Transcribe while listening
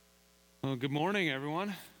Well, good morning,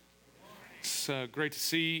 everyone. It's great to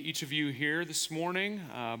see each of you here this morning.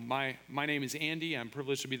 My name is Andy. I'm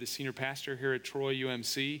privileged to be the senior pastor here at Troy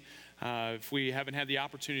UMC. If we haven't had the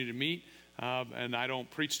opportunity to meet, and I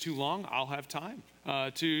don't preach too long, I'll have time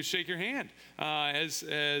to shake your hand as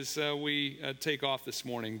we take off this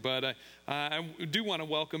morning. But I do want to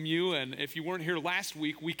welcome you. And if you weren't here last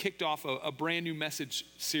week, we kicked off a brand new message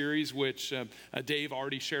series, which Dave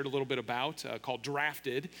already shared a little bit about, called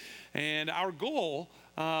Drafted. And our goal,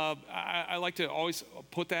 I like to always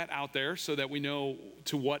put that out there so that we know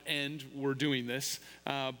to what end we're doing this.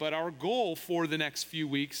 But our goal for the next few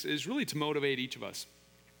weeks is really to motivate each of us.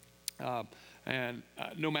 And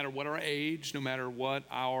no matter what our age, no matter what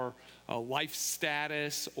our life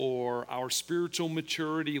status or our spiritual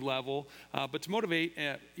maturity level, but to motivate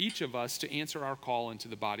each of us to answer our call into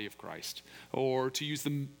the body of Christ. Or to use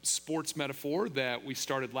the sports metaphor that we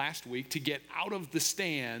started last week, to get out of the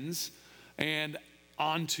stands and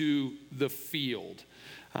onto the field.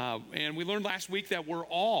 And we learned last week that we're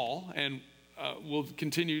all, and you'll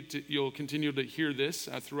continue to hear this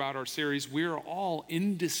throughout our series, we are all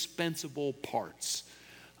indispensable parts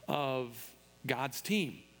of God's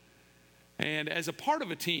team. And as a part of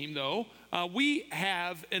a team, though, we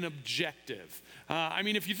have an objective.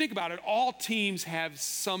 If you think about it, all teams have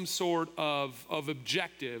some sort of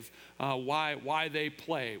objective, why they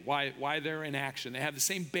play, why they're in action. They have the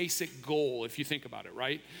same basic goal, if you think about it,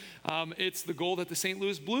 right? It's the goal that the St.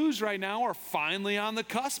 Louis Blues right now are finally on the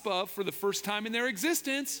cusp of for the first time in their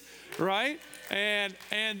existence, right?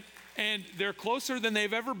 And they're closer than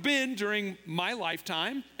they've ever been during my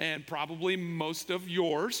lifetime, and probably most of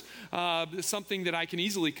yours. Something that I can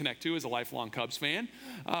easily connect to as a lifelong Cubs fan.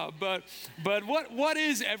 But what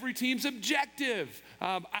is every team's objective?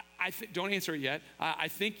 Don't answer it yet. I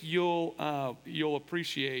think you'll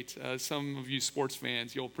appreciate, some of you sports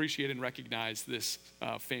fans, you'll appreciate and recognize this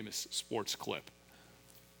famous sports clip.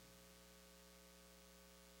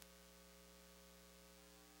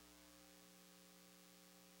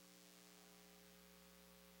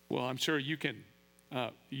 Well, I'm sure you can,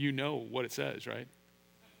 you know what it says, right?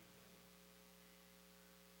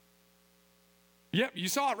 Yep, you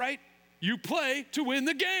saw it, right? You play to win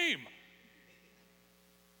the game.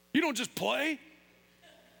 You don't just play.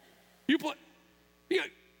 You play.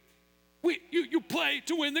 You play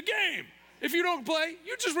to win the game. If you don't play,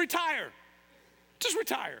 you just retire. Just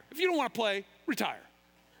retire. If you don't want to play, retire.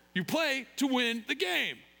 You play to win the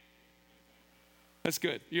game. That's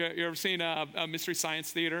good. You ever seen a Mystery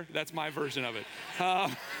Science Theater? That's my version of it.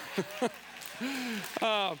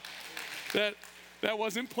 That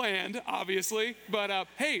wasn't planned, obviously. But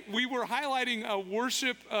hey, we were highlighting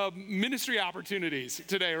worship ministry opportunities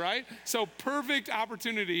today, right? So perfect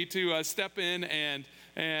opportunity to step in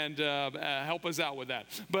and help us out with that.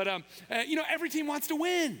 But every team wants to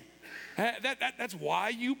win. That's why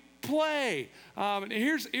you play.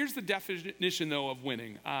 Here's the definition, though, of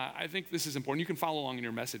winning. I think this is important. You can follow along in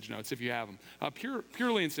your message notes if you have them.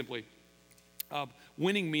 Purely and simply,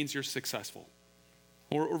 winning means you're successful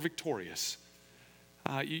or victorious.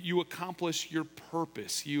 You accomplish your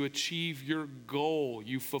purpose. You achieve your goal.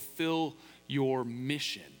 You fulfill your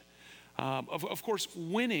mission. Of course,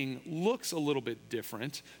 winning looks a little bit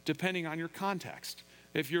different depending on your context.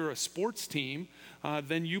 If you're a sports team,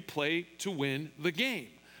 then you play to win the game.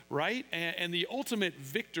 Right? And the ultimate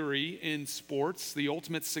victory in sports, the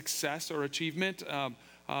ultimate success or achievement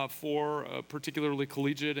for particularly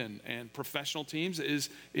collegiate and professional teams is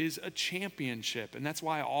a championship. And that's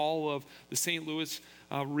why all of the St. Louis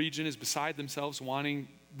region is beside themselves wanting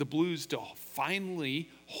the Blues to finally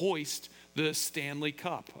hoist the Stanley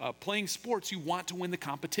Cup. Playing sports, you want to win the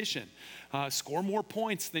competition. Score more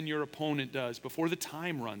points than your opponent does before the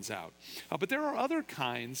time runs out. But there are other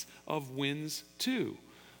kinds of wins too.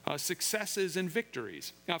 Successes and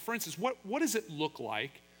victories. Now, for instance, what does it look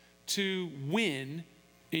like to win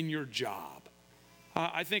in your job?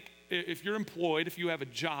 I think if you're employed, if you have a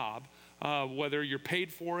job, whether you're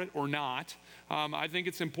paid for it or not, I think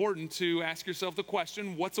it's important to ask yourself the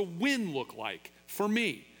question, what's a win look like for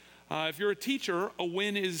me? If you're a teacher, a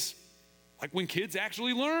win is like when kids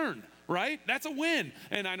actually learn. Right? That's a win.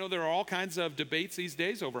 And I know there are all kinds of debates these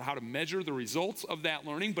days over how to measure the results of that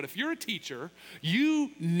learning. But if you're a teacher,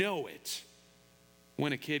 you know it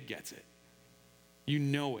when a kid gets it. You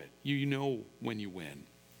know it. You know when you win.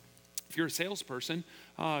 If you're a salesperson,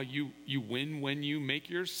 you win when you make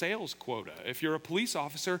your sales quota. If you're a police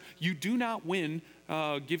officer, you do not win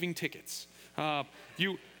giving tickets.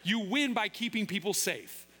 You win by keeping people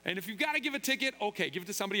safe. And if you've got to give a ticket, okay, give it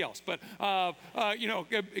to somebody else. But,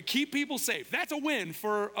 keep people safe. That's a win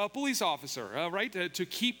for a police officer, right? To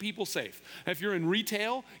keep people safe. If you're in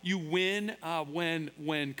retail, you win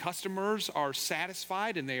when customers are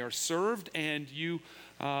satisfied and they are served, and you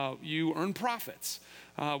earn profits.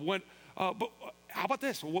 But how about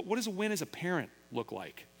this? What does a win as a parent look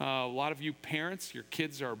like? A lot of you parents, your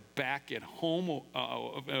kids are back at home,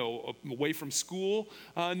 away from school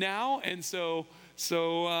now, and so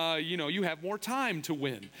you have more time to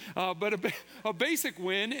win. But a basic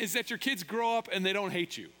win is that your kids grow up and they don't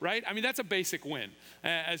hate you, right? I mean, that's a basic win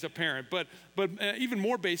as a parent. But even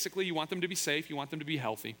more basically, you want them to be safe. You want them to be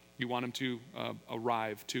healthy. You want them to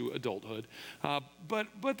arrive to adulthood.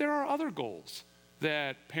 But there are other goals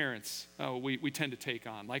that parents, we tend to take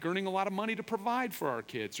on, like earning a lot of money to provide for our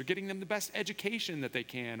kids, or getting them the best education that they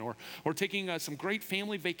can, or taking some great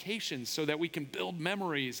family vacations so that we can build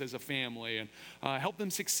memories as a family, and help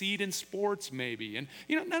them succeed in sports maybe. And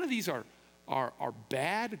none of these are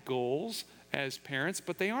bad goals as parents,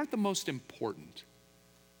 but they aren't the most important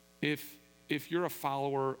if you're a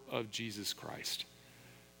follower of Jesus Christ.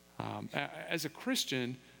 As a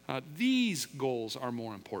Christian, these goals are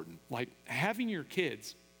more important, like having your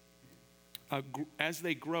kids, as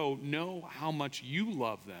they grow, know how much you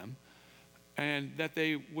love them, and that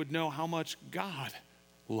they would know how much God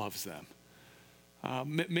loves them.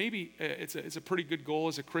 Maybe it's a pretty good goal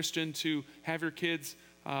as a Christian to have your kids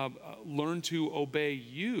learn to obey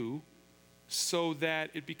you, so that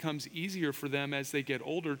it becomes easier for them as they get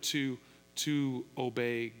older to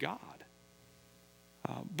obey God.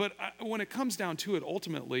 But when it comes down to it,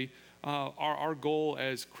 ultimately, our goal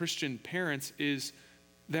as Christian parents is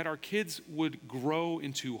that our kids would grow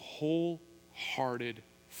into wholehearted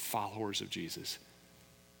followers of Jesus.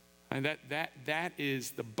 And that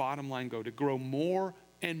is the bottom line goal, to grow more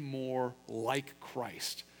and more like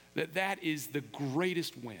Christ. That is the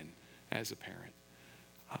greatest win as a parent.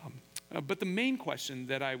 But the main question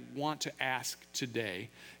that I want to ask today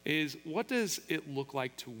is, what does it look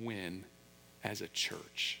like to win as a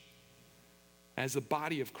church, as the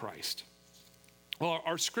body of Christ? Well,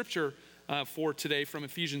 our scripture for today from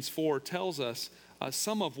Ephesians 4 tells us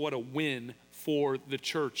some of what a win for the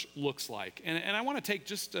church looks like. And I want to take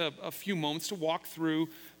just a few moments to walk through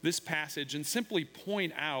this passage and simply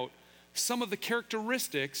point out some of the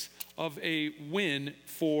characteristics of a win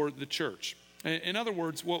for the church. In other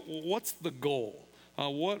words, what's the goal?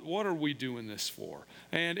 What are we doing this for?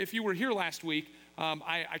 And if you were here last week,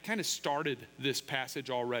 I kind of started this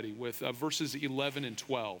passage already with verses 11 and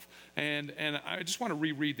 12. And I just want to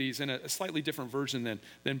reread these in a slightly different version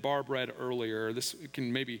than Barb read earlier. This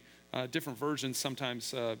can maybe different versions,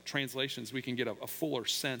 sometimes translations, we can get a fuller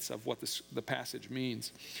sense of what the passage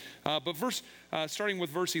means. But starting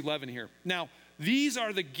with verse 11 here. Now, these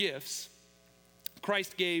are the gifts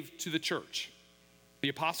Christ gave to the church: the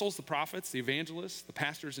apostles, the prophets, the evangelists, the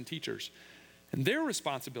pastors, and teachers. And their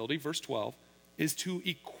responsibility, verse 12, is to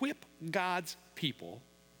equip God's people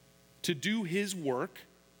to do his work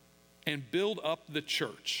and build up the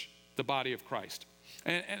church, the body of Christ.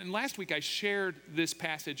 And last week I shared this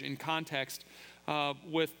passage in context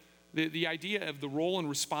with the idea of the role and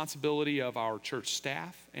responsibility of our church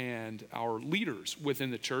staff and our leaders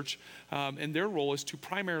within the church. And their role is to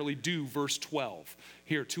primarily do verse 12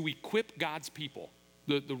 here, to equip God's people,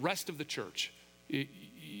 the rest of the church.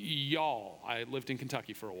 Y'all, I lived in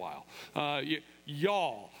Kentucky for a while,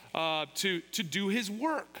 to do his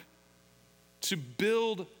work, to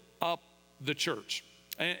build up the church.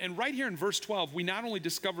 And right here in verse 12, we not only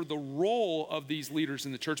discover the role of these leaders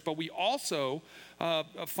in the church, but we also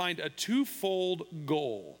find a twofold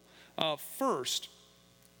goal. First,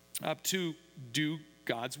 to do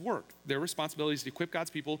God's work. Their responsibility is to equip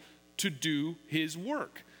God's people to do his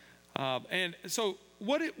work. And so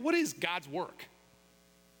what is God's work?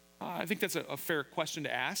 I think that's a fair question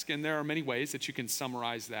to ask, and there are many ways that you can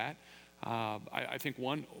summarize that. I think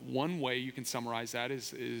one way you can summarize that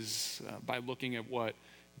is by looking at what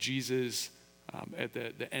Jesus, at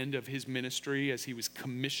the end of his ministry, as he was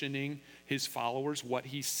commissioning his followers, what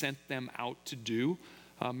he sent them out to do.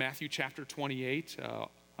 Matthew chapter 28,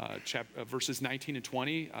 verses 19 and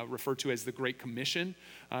 20, referred to as the Great Commission.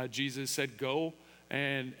 Jesus said, go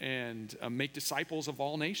and make disciples of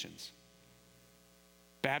all nations,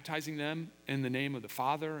 baptizing them in the name of the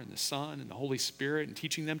Father and the Son and the Holy Spirit, and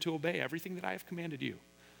teaching them to obey everything that I have commanded you.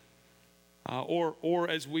 Or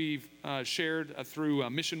as we've shared through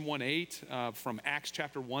Mission 1:8 from Acts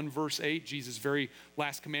chapter 1 verse 8, Jesus' very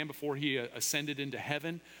last command before he ascended into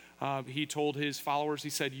heaven, he told his followers, he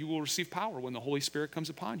said, you will receive power when the Holy Spirit comes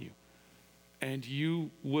upon you. And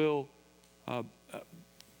you will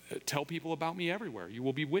tell people about me everywhere. You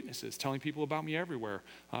will be witnesses, telling people about me everywhere,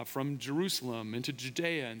 from Jerusalem into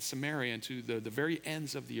Judea and Samaria and to the very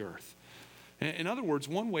ends of the earth. In other words,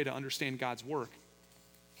 one way to understand God's work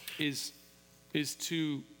is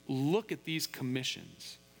to look at these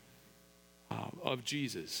commissions of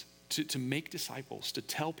Jesus to make disciples, to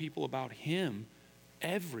tell people about him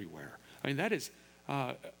everywhere. I mean, that is,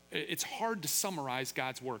 it's hard to summarize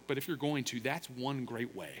God's work, but if you're going to, that's one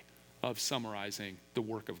great way of summarizing the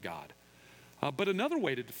work of God. But another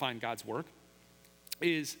way to define God's work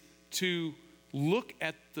is to look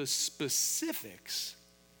at the specifics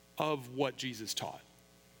of what Jesus taught.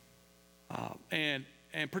 And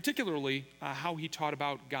particularly how he taught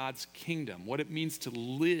about God's kingdom, what it means to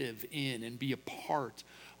live in and be a part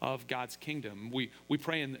of God's kingdom. We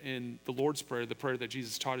pray in the Lord's Prayer, the prayer that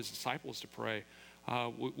Jesus taught his disciples to pray.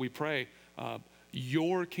 We pray,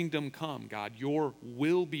 your kingdom come, God, your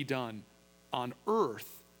will be done on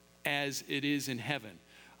earth as it is in heaven.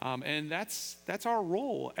 And that's our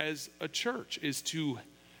role as a church, is to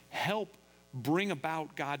help bring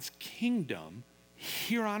about God's kingdom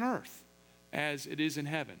here on earth as it is in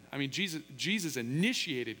heaven. I mean, Jesus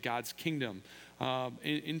initiated God's kingdom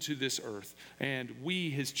into this earth, and we,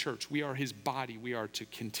 his church, we are his body. We are to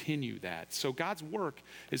continue that. So God's work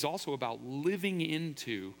is also about living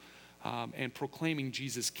into and proclaiming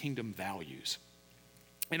Jesus' kingdom values.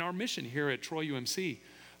 And our mission here at Troy UMC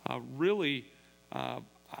really,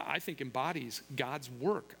 I think, embodies God's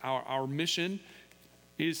work. Our mission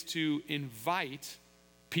is to invite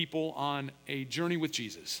people on a journey with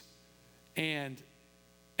Jesus. And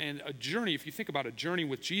a journey, if you think about a journey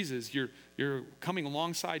with Jesus, you're coming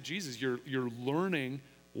alongside Jesus. You're learning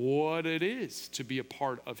what it is to be a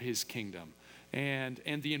part of his kingdom. And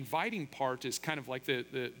the inviting part is kind of like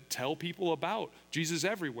the tell people about Jesus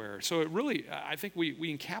everywhere. So it really, I think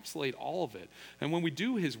we encapsulate all of it. And when we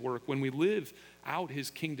do his work, when we live out his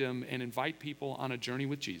kingdom and invite people on a journey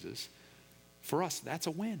with Jesus, for us, that's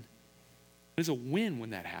a win. It's a win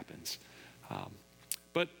when that happens.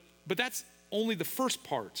 But that's only the first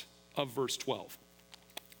part of verse 12.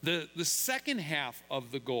 The second half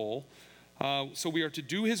of the goal, so we are to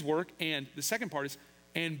do his work, and the second part is,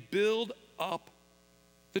 and build up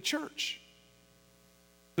the church,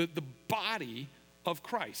 the body of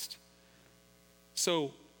Christ.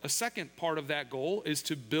 So a second part of that goal is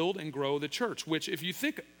to build and grow the church, which, if you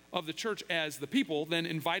think of the church as the people, then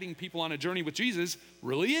inviting people on a journey with Jesus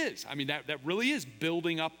really is. I mean, that really is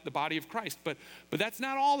building up the body of Christ. But that's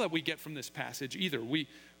not all that we get from this passage either.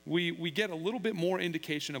 We get a little bit more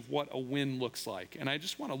indication of what a win looks like. And I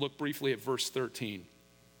just want to look briefly at verse 13.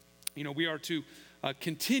 You know, we are to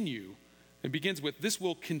continue. It begins with, this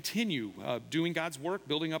will continue, doing God's work,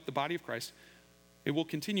 building up the body of Christ. It will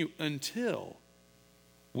continue until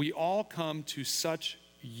we all come to such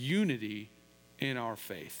unity in our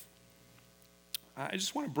faith. I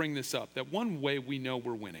just want to bring this up, that one way we know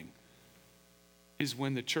we're winning is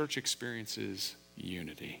when the church experiences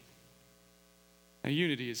unity. Now,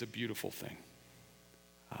 unity is a beautiful thing.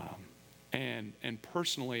 And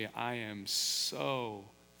personally, I am so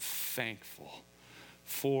thankful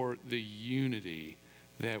for the unity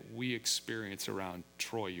that we experience around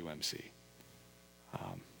Troy UMC.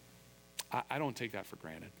 I don't take that for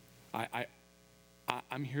granted.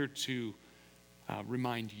 I'm here to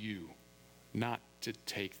remind you not to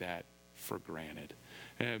take that for granted.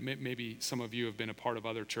 Maybe some of you have been a part of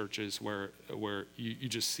other churches where you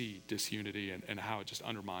just see disunity and how it just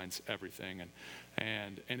undermines everything,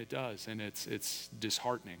 and it does, and it's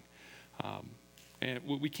disheartening. And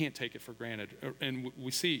we can't take it for granted. And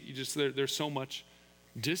we see there's so much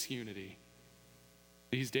disunity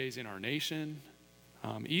these days in our nation,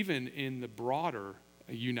 even in the broader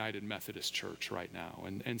United Methodist Church right now.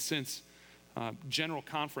 And since General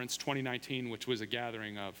Conference 2019, which was a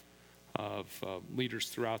gathering of leaders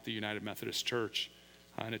throughout the United Methodist Church,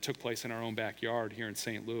 and it took place in our own backyard here in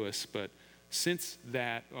St. Louis. But since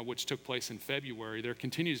that, which took place in February, there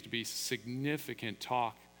continues to be significant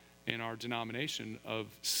talk in our denomination of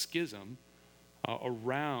schism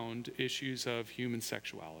around issues of human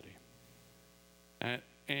sexuality.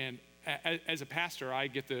 And as a pastor, I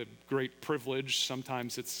get the great privilege,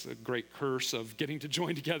 sometimes it's a great curse, of getting to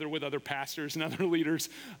join together with other pastors and other leaders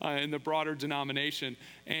in the broader denomination.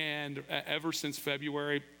 And ever since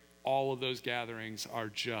February, all of those gatherings are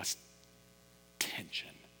just tension.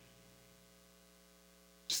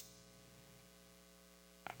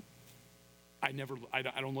 I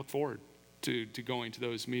don't look forward to going to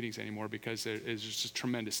those meetings anymore, because there's just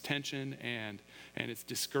tremendous tension, and it's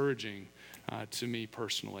discouraging to me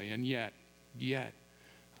personally. And yet,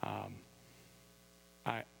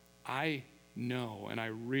 I know and I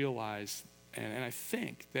realize and I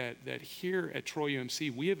think that here at Troy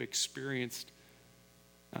UMC, we have experienced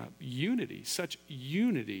unity, such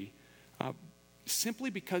unity, simply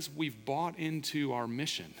because we've bought into our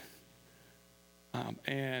mission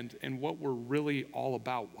and what we're really all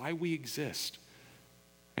about, why we exist.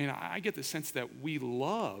 And I get the sense that we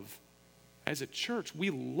love, as a church, we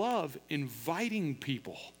love inviting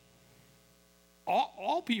people,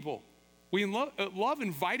 all people. We love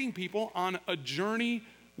inviting people on a journey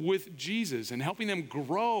with Jesus and helping them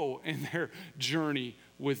grow in their journey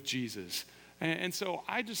with Jesus. And so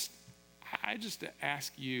I just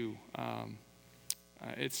ask you,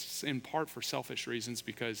 it's in part for selfish reasons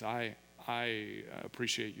because I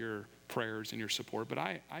appreciate your prayers and your support, but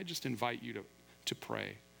I just invite you to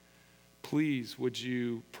pray. Please, would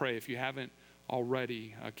you pray? If you haven't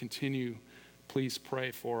already, continue. Please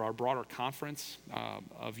pray for our broader conference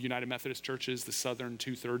of United Methodist churches, the southern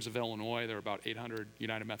 2/3 of Illinois. There are about 800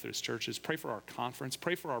 United Methodist churches. Pray for our conference.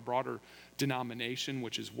 Pray for our broader denomination,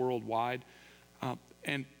 which is worldwide.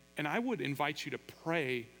 And I would invite you to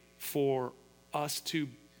pray for us to,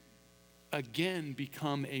 again,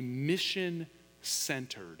 become a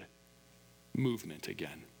mission-centered movement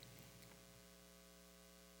again.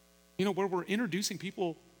 You know, where we're introducing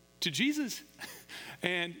people to Jesus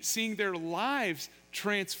and seeing their lives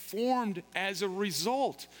transformed as a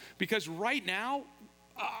result. Because right now,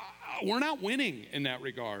 we're not winning in that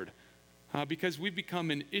regard because we've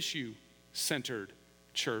become an issue-centered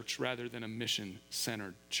church rather than a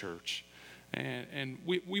mission-centered church. And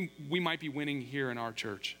we might be winning here in our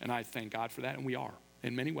church, and I thank God for that, and we are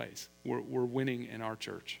in many ways. We're winning in our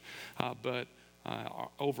church. But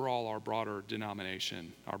overall, our broader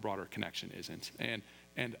denomination, our broader connection isn't.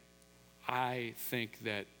 And I think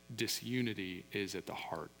that disunity is at the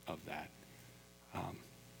heart of that.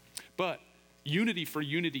 But unity for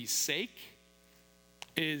unity's sake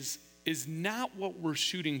is not what we're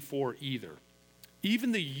shooting for either.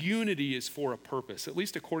 Even the unity is for a purpose, at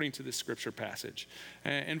least according to this scripture passage.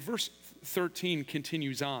 And verse 13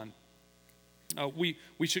 continues on. We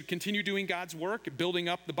should continue doing God's work, building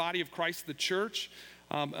up the body of Christ, the church,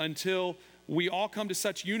 until we all come to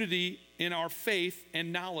such unity in our faith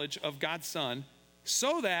and knowledge of God's Son,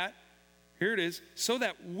 so that, here it is, so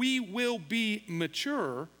that we will be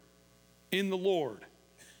mature in the Lord,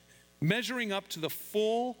 measuring up to the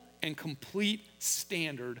full and complete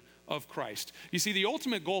standard of Christ. You see, the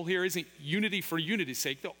ultimate goal here isn't unity for unity's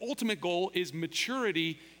sake. The ultimate goal is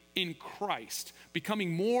maturity in Christ,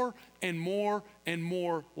 becoming more and more and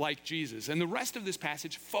more like Jesus. And the rest of this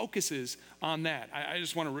passage focuses on that. I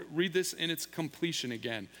just want to read this in its completion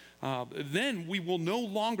again. Then we will no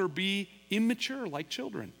longer be immature like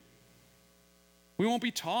children. We won't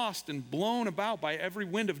be tossed and blown about by every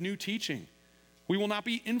wind of new teaching. We will not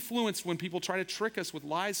be influenced when people try to trick us with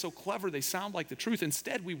lies so clever they sound like the truth.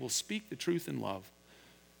 Instead, we will speak the truth in love,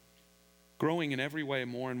 growing in every way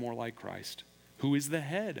more and more like Christ, who is the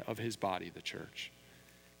head of his body, the church.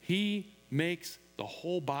 He makes the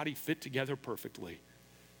whole body fit together perfectly.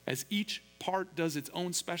 As each part does its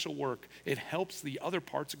own special work, it helps the other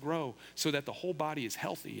parts grow so that the whole body is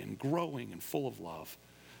healthy and growing and full of love.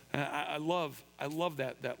 I love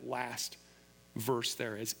that last verse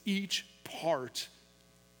there. As each part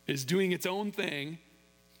is doing its own thing,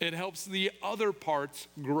 it helps the other parts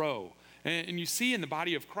grow. And you see in the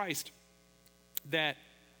body of Christ that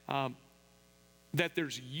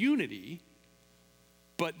there's unity,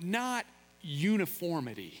 but not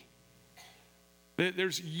uniformity.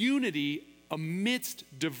 There's unity amidst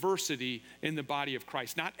diversity in the body of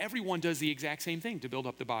Christ. Not everyone does the exact same thing to build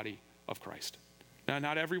up the body of Christ. Now,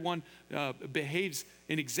 not everyone behaves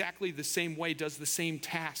in exactly the same way, does the same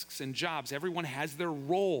tasks and jobs. Everyone has their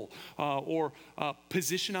role or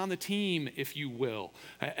position on the team, if you will.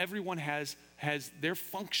 Everyone has their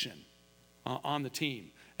function on the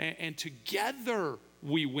team. And together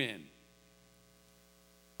we win.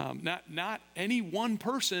 Not any one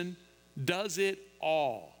person does it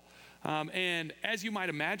all. And as you might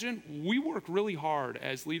imagine, we work really hard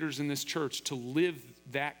as leaders in this church to live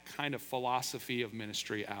that kind of philosophy of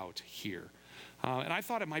ministry out here. And I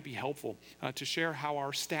thought it might be helpful to share how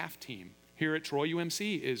our staff team here at Troy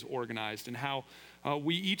UMC is organized and how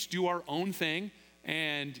we each do our own thing.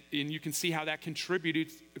 And you can see how that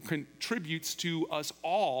contributes to us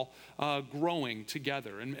all growing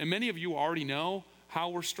together. And many of you already know how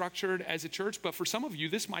we're structured as a church, but for some of you,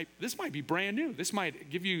 this might be brand new. This might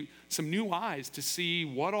give you some new eyes to see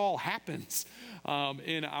what all happens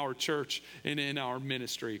in our church and in our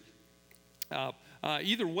ministry.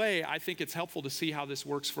 either way, I think it's helpful to see how this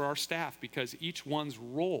works for our staff, because each one's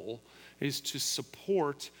role is to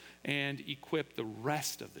support and equip the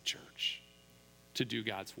rest of the church to do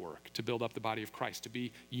God's work, to build up the body of Christ, to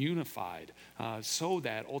be unified, so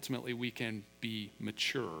that ultimately we can be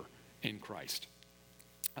mature in Christ.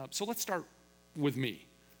 So let's start with me.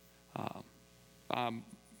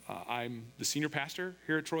 I'm the senior pastor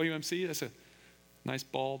here at Troy UMC. That's a nice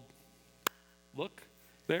bald look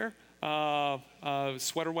there.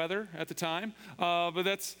 Sweater weather at the time. But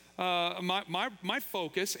that's my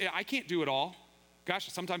focus. I can't do it all.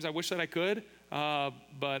 Gosh, sometimes I wish that I could,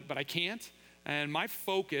 but I can't. And my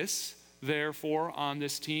focus, therefore, on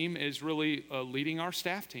this team is really leading our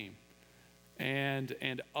staff team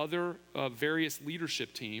and other various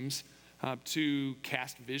leadership teams to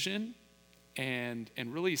cast vision and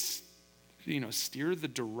really, steer the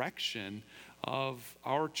direction of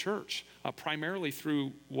our church, primarily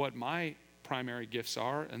through what my primary gifts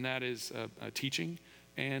are, and that is teaching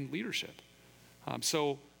and leadership.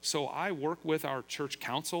 So I work with our church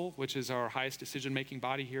council, which is our highest decision-making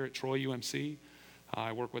body here at Troy UMC.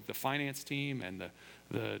 I work with the finance team and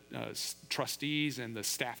the trustees and the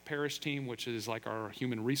staff parish team, which is like our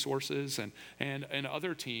human resources, and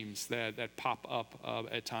other teams that pop up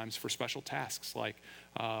at times for special tasks, like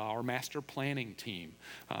our master planning team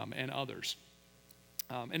and others.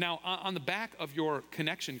 And now on the back of your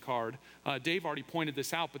connection card, Dave already pointed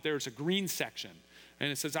this out, but there's a green section.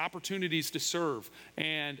 And it says opportunities to serve.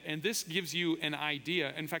 And this gives you an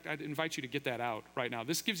idea. In fact, I'd invite you to get that out right now.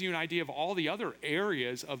 This gives you an idea of all the other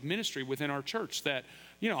areas of ministry within our church that,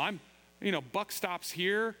 buck stops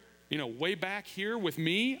here, way back here with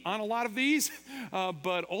me on a lot of these.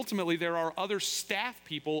 But ultimately, there are other staff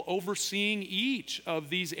people overseeing each of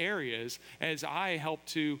these areas as I help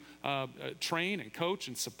to train and coach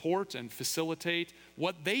and support and facilitate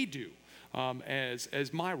what they do.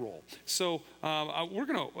 As my role. So we're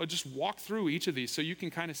going to just walk through each of these so you can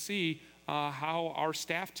kind of see how our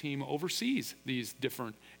staff team oversees these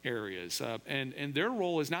different areas. And their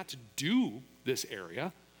role is not to do this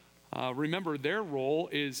area. Remember, their role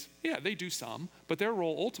is, they do some, but their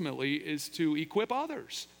role ultimately is to equip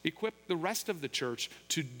others, equip the rest of the church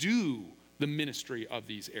to do the ministry of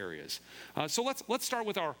these areas. So let's start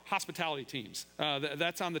with our hospitality teams.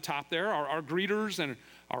 That's on the top there, our greeters and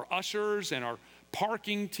our ushers and our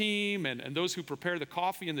parking team and those who prepare the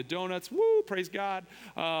coffee and the donuts. Woo, praise God.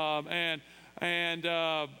 And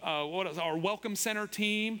what is our welcome center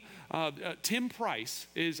team? Tim Price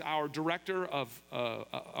is our director of,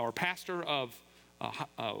 our pastor of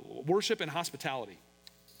worship and hospitality.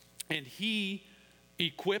 And he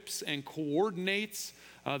equips and coordinates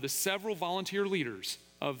the several volunteer leaders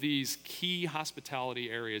of these key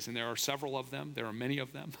hospitality areas, and there are several of them. There are many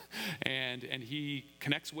of them, and he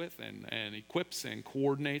connects with and equips and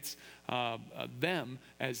coordinates them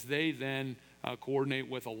as they then coordinate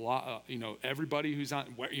with a lot, everybody who's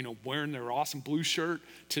on, wearing their awesome blue shirt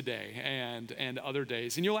today and other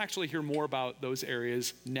days. And you'll actually hear more about those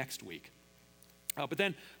areas next week. But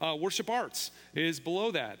then worship arts is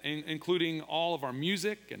below that, including all of our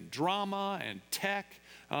music and drama and tech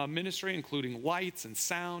ministry, including lights and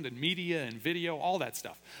sound and media and video, all that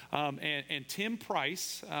stuff. And Tim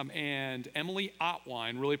Price and Emily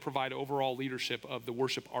Otwine really provide overall leadership of the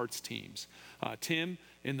worship arts teams. Tim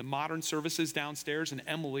in the modern services downstairs and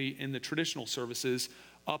Emily in the traditional services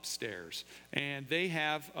upstairs. And they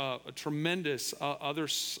have a tremendous other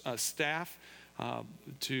staff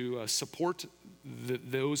to support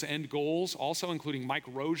those end goals, also including Mike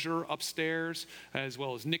Rozier upstairs, as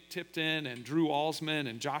well as Nick Tipton and Drew Alsman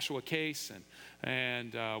and Joshua Case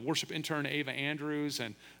and worship intern Ava Andrews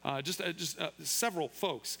and just several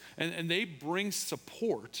folks. And they bring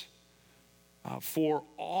support for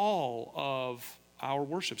all of our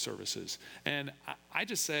worship services. And I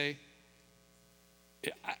just say,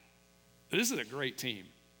 this is a great team.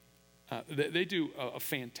 They do a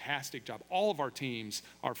fantastic job. All of our teams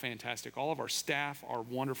are fantastic. All of our staff are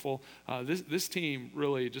wonderful. This team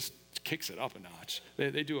really just kicks it up a notch.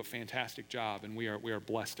 They do a fantastic job, and we are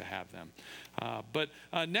blessed to have them. But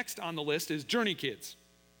next on the list is Journey Kids.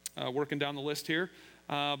 Working down the list here.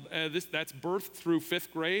 That's birth through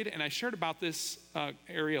fifth grade, and I shared about this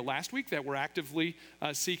area last week that we're actively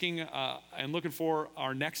seeking and looking for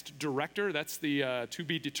our next director. That's the to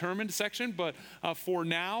be determined section, but for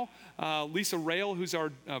now, Lisa Rail, who's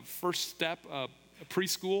our first step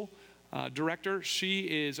preschool director, she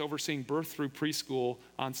is overseeing birth through preschool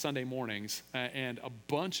on Sunday mornings, and a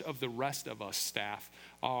bunch of the rest of us staff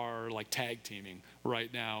are like tag teaming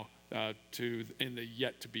right now in the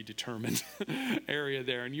yet to be determined area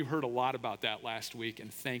there. And you heard a lot about that last week,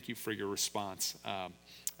 and thank you for your response.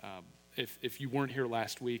 If you weren't here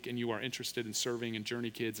last week and you are interested in serving in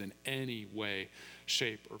Journey Kids in any way,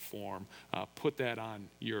 shape, or form, put that on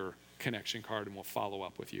your connection card and we'll follow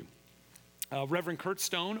up with you. Reverend Kurt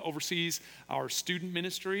Stone oversees our student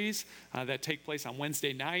ministries that take place on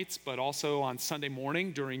Wednesday nights, but also on Sunday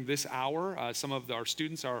morning during this hour. Some of our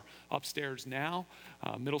students are upstairs now,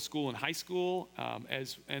 middle school and high school,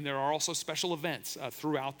 and there are also special events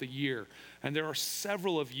throughout the year. And there are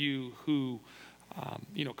several of you who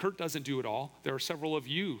Kurt doesn't do it all. There are several of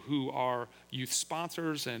you who are youth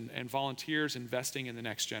sponsors and volunteers investing in the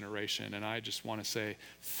next generation. And I just want to say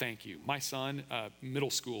thank you. My son, middle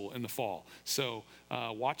school in the fall. So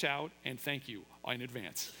watch out and thank you in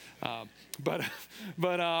advance.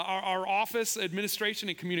 But our office administration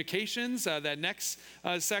and communications, that next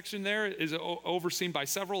section there is overseen by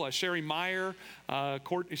several. Sherry Meyer,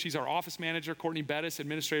 she's our office manager. Courtney Bettis,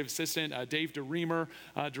 administrative assistant. Dave DeReamer,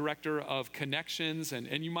 director of connections.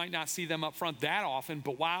 And you might not see them up front that often,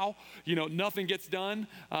 but wow, nothing gets done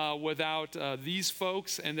without these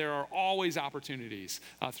folks. And there are always opportunities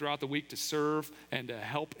throughout the week to serve and to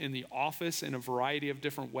help in the office in a variety of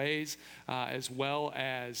different ways, as well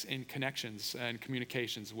as in connections and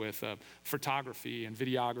communications with photography and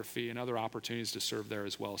videography and other opportunities to serve there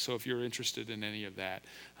as well. So if you're interested in any of that,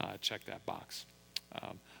 check that box.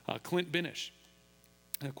 Clint Binish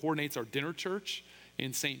coordinates our dinner church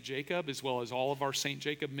in St. Jacob, as well as all of our St.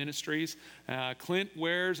 Jacob ministries. Clint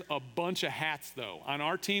wears a bunch of hats, though. On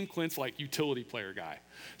our team, Clint's like utility player guy.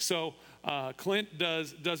 So Clint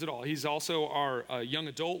does it all. He's also our young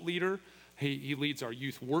adult leader. He leads our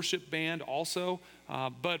youth worship band also.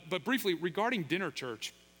 But briefly, regarding dinner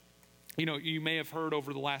church, you may have heard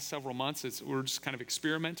over the last several months, we're just kind of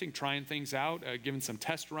experimenting, trying things out, giving some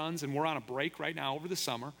test runs, and we're on a break right now over the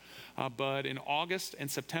summer. But in August and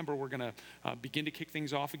September, we're going to begin to kick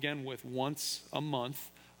things off again with once a month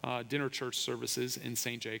dinner church services in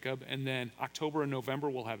St. Jacob. And then October and November,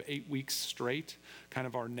 we'll have 8 weeks straight, kind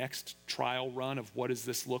of our next trial run of what does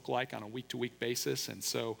this look like on a week-to-week basis. And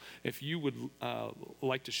so if you would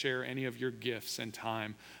like to share any of your gifts and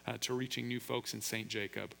time to reaching new folks in St.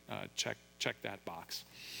 Jacob, check that box.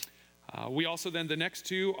 We also then, the next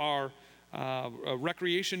two are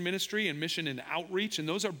recreation ministry and mission and outreach, and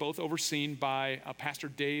those are both overseen by Pastor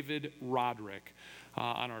David Roderick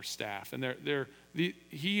on our staff. And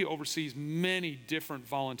he oversees many different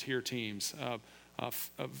volunteer teams.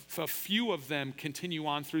 A few of them continue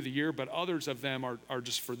on through the year, but others of them are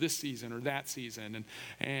just for this season or that season,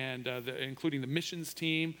 and including the missions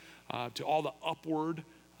team, to all the Upward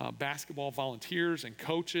basketball volunteers and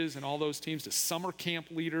coaches and all those teams, to summer camp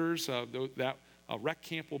leaders, that rec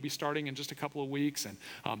camp will be starting in just a couple of weeks,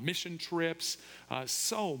 and mission trips,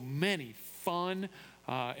 so many fun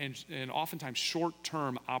and oftentimes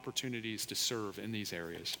short-term opportunities to serve in these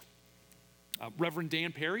areas. Reverend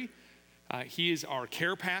Dan Perry, he is our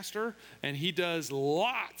care pastor, and he does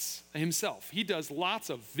lots himself. He does lots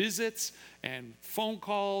of visits and phone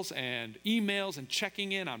calls and emails and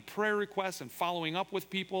checking in on prayer requests and following up with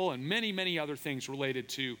people and many, many other things related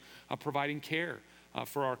to providing care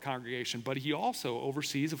for our congregation. But he also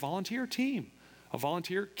oversees a volunteer team, a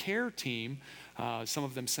volunteer care team. Some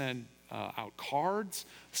of them send out cards.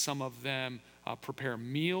 Some of them prepare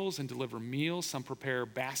meals and deliver meals. Some prepare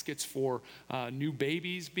baskets for new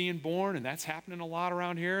babies being born, and that's happening a lot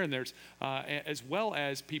around here. And there's as well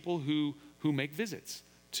as people who make visits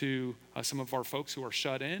to some of our folks who are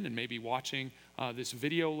shut in and maybe watching this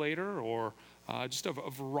video later, or just a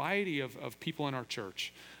variety of people in our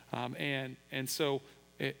church. And so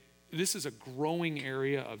this is a growing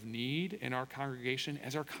area of need in our congregation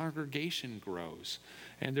as our congregation grows.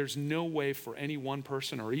 And there's no way for any one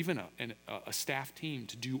person or even a staff team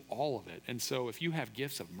to do all of it. And so if you have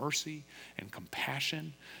gifts of mercy and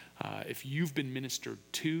compassion, if you've been ministered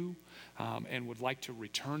to and would like to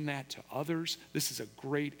return that to others, this is a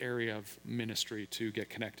great area of ministry to get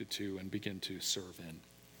connected to and begin to serve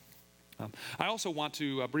in. I also want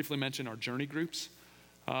to briefly mention our journey groups.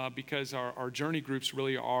 Because our journey groups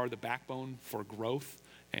really are the backbone for growth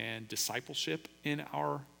and discipleship in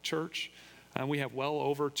our church. And we have well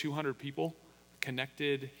over 200 people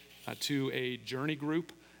connected to a journey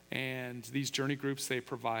group. And these journey groups, they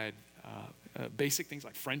provide basic things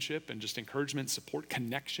like friendship and just encouragement, support,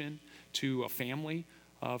 connection to a family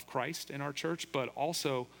of Christ in our church, but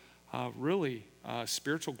also really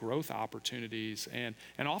spiritual growth opportunities. And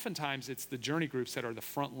oftentimes it's the journey groups that are the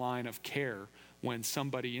front line of care when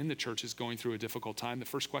somebody in the church is going through a difficult time. The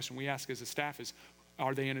first question we ask as a staff is,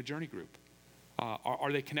 are they in a journey group?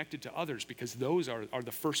 Are they connected to others? Because those are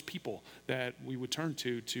the first people that we would turn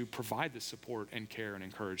to provide the support and care and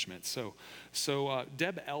encouragement. So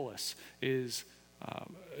Deb Ellis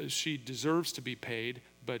she deserves to be paid,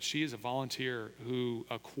 but she is a volunteer who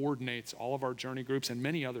coordinates all of our journey groups and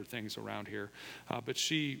many other things around here. But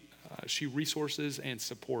she resources and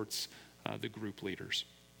supports the group leaders.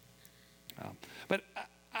 But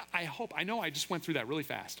I know I just went through that really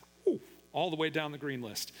fast. All the way down the green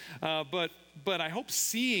list. But I hope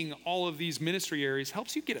seeing all of these ministry areas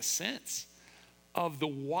helps you get a sense of the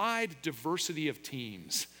wide diversity of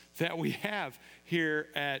teams that we have here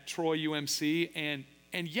at Troy UMC,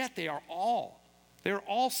 and yet they're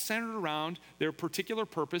all centered around their particular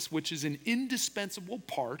purpose, which is an indispensable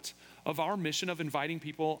part of our mission of inviting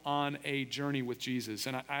people on a journey with Jesus.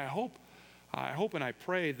 And I hope and I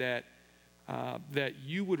pray that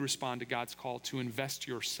you would respond to God's call to invest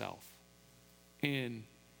yourself in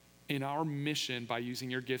our mission by using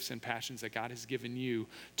your gifts and passions that God has given you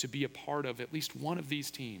to be a part of at least one of these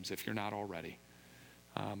teams if you're not already.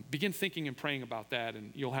 Begin thinking and praying about that,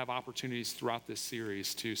 and you'll have opportunities throughout this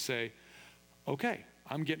series to say, okay,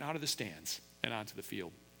 I'm getting out of the stands and onto the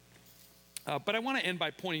field. But I want to end by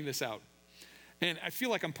pointing this out. And I feel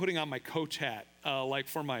like I'm putting on my coach hat, like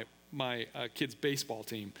for my kids' baseball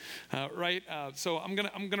team, right? So I'm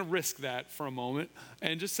gonna risk that for a moment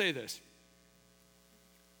and just say this.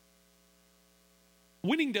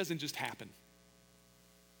 Winning doesn't just happen.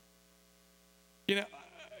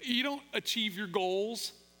 You don't achieve your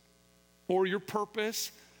goals or your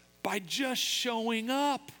purpose by just showing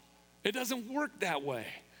up. It doesn't work that way.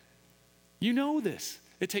 You know this.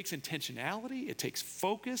 It takes intentionality, it takes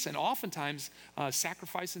focus, and oftentimes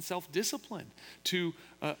sacrifice and self-discipline to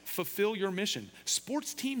fulfill your mission.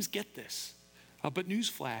 Sports teams get this. But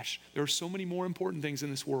newsflash, there are so many more important things in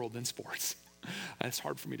this world than sports. It's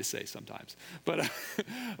hard for me to say sometimes, but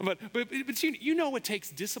you know it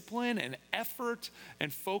takes discipline and effort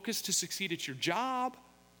and focus to succeed at your job.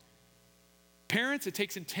 Parents, it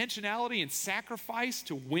takes intentionality and sacrifice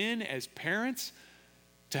to win as parents,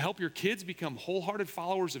 to help your kids become wholehearted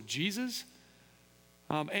followers of Jesus.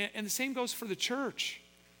 And the same goes for the church.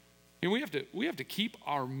 And we have to keep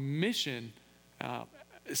our mission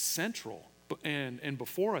central and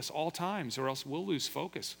before us all times, or else we'll lose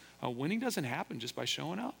focus. Winning doesn't happen just by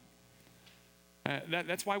showing up.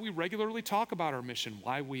 That's why we regularly talk about our mission,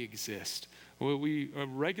 why we exist. We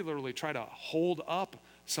regularly try to hold up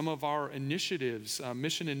some of our initiatives,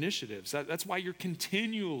 mission initiatives. That's why you're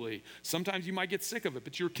continually, sometimes you might get sick of it,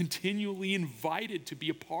 but you're continually invited to be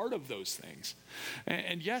a part of those things.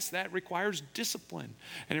 And yes, that requires discipline,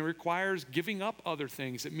 and it requires giving up other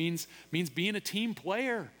things. It means being a team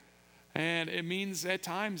player. And it means at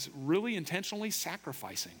times really intentionally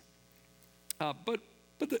sacrificing. But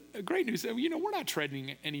the great news, we're not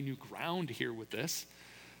treading any new ground here with this.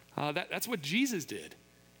 That's what Jesus did.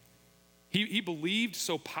 He believed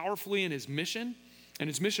so powerfully in his mission, and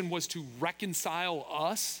his mission was to reconcile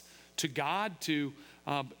us to God, to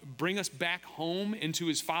bring us back home into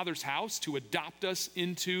his Father's house, to adopt us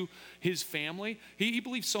into his family. He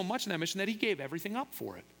believed so much in that mission that he gave everything up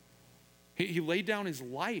for it. He laid down his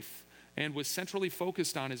life and was centrally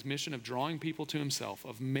focused on his mission of drawing people to himself,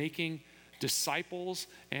 of making disciples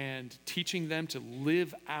and teaching them to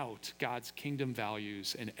live out God's kingdom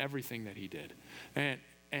values in everything that he did.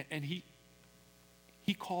 And he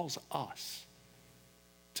calls us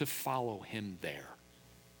to follow him there.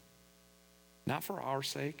 Not for our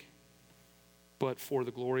sake, but for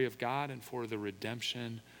the glory of God and for the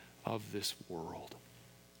redemption of this world.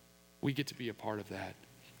 We get to be a part of that.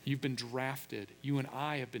 You've been drafted. You and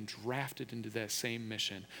I have been drafted into that same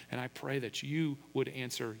mission. And I pray that you would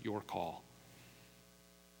answer your call.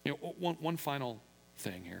 One final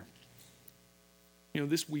thing here.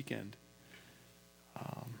 This weekend,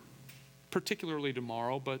 particularly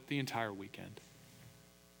tomorrow, but the entire weekend,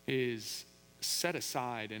 is set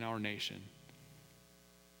aside in our nation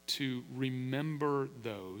to remember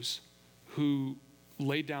those who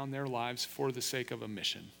laid down their lives for the sake of a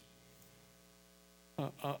mission.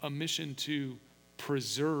 A mission to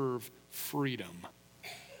preserve freedom.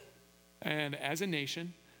 And as a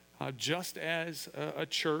nation, just as a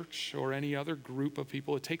church or any other group of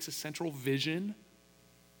people, it takes a central vision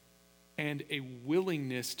and a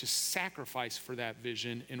willingness to sacrifice for that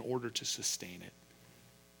vision in order to sustain it.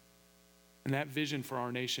 And that vision for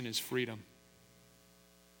our nation is freedom.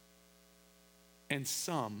 And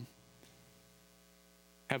some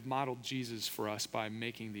have modeled Jesus for us by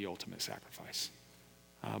making the ultimate sacrifice.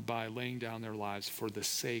 By laying down their lives for the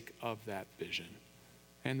sake of that vision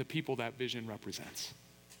and the people that vision represents.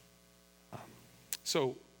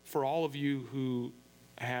 So for all of you who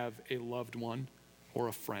have a loved one or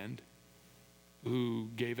a friend who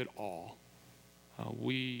gave it all,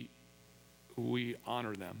 we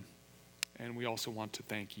honor them. And we also want to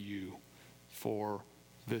thank you for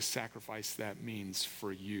the sacrifice that means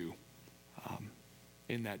for you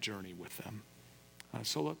in that journey with them.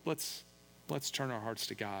 So let's turn our hearts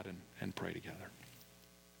to God and pray together.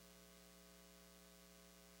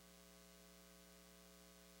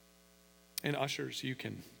 And ushers, you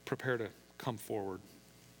can prepare to come forward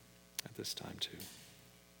at this time too.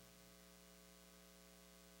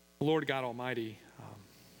 Lord God Almighty,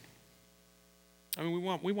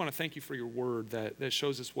 we want to thank you for your word that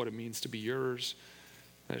shows us what it means to be yours,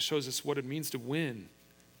 that shows us what it means to win.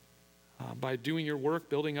 By doing your work,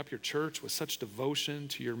 building up your church with such devotion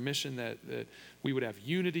to your mission that we would have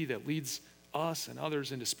unity that leads us and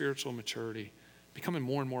others into spiritual maturity, becoming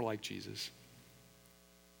more and more like Jesus.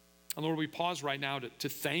 And Lord, we pause right now to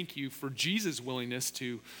thank you for Jesus' willingness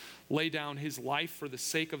to lay down his life for the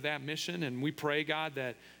sake of that mission. And we pray, God,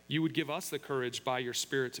 that you would give us the courage by your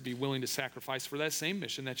Spirit to be willing to sacrifice for that same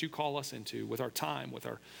mission that you call us into with our time, with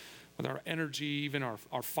our energy, even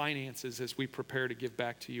our finances, as we prepare to give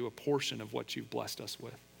back to you a portion of what you've blessed us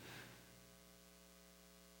with.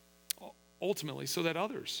 Ultimately, so that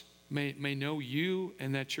others may know you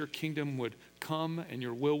and that your kingdom would come and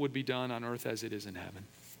your will would be done on earth as it is in heaven.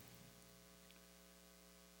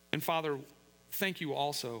 And Father, thank you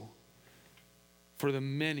also for the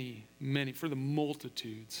for the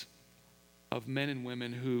multitudes of men and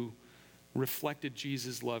women who reflected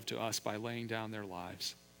Jesus' love to us by laying down their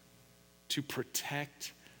lives to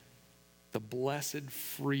protect the blessed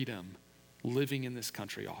freedom living in this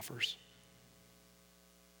country offers.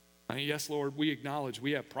 Yes, Lord, we acknowledge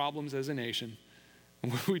we have problems as a nation,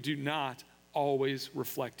 and we do not always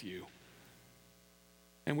reflect you.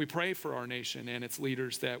 And we pray for our nation and its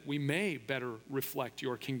leaders that we may better reflect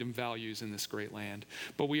your kingdom values in this great land.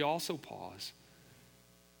 But we also pause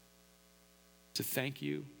to thank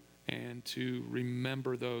you and to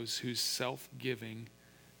remember those whose self-giving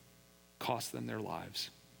cost them their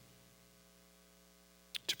lives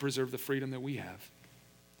to preserve the freedom that we have.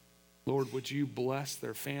 Lord, would you bless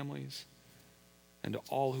their families and to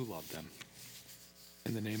all who love them.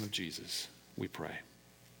 In the name of Jesus, we pray.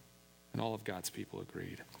 And all of God's people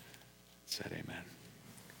agreed, said amen.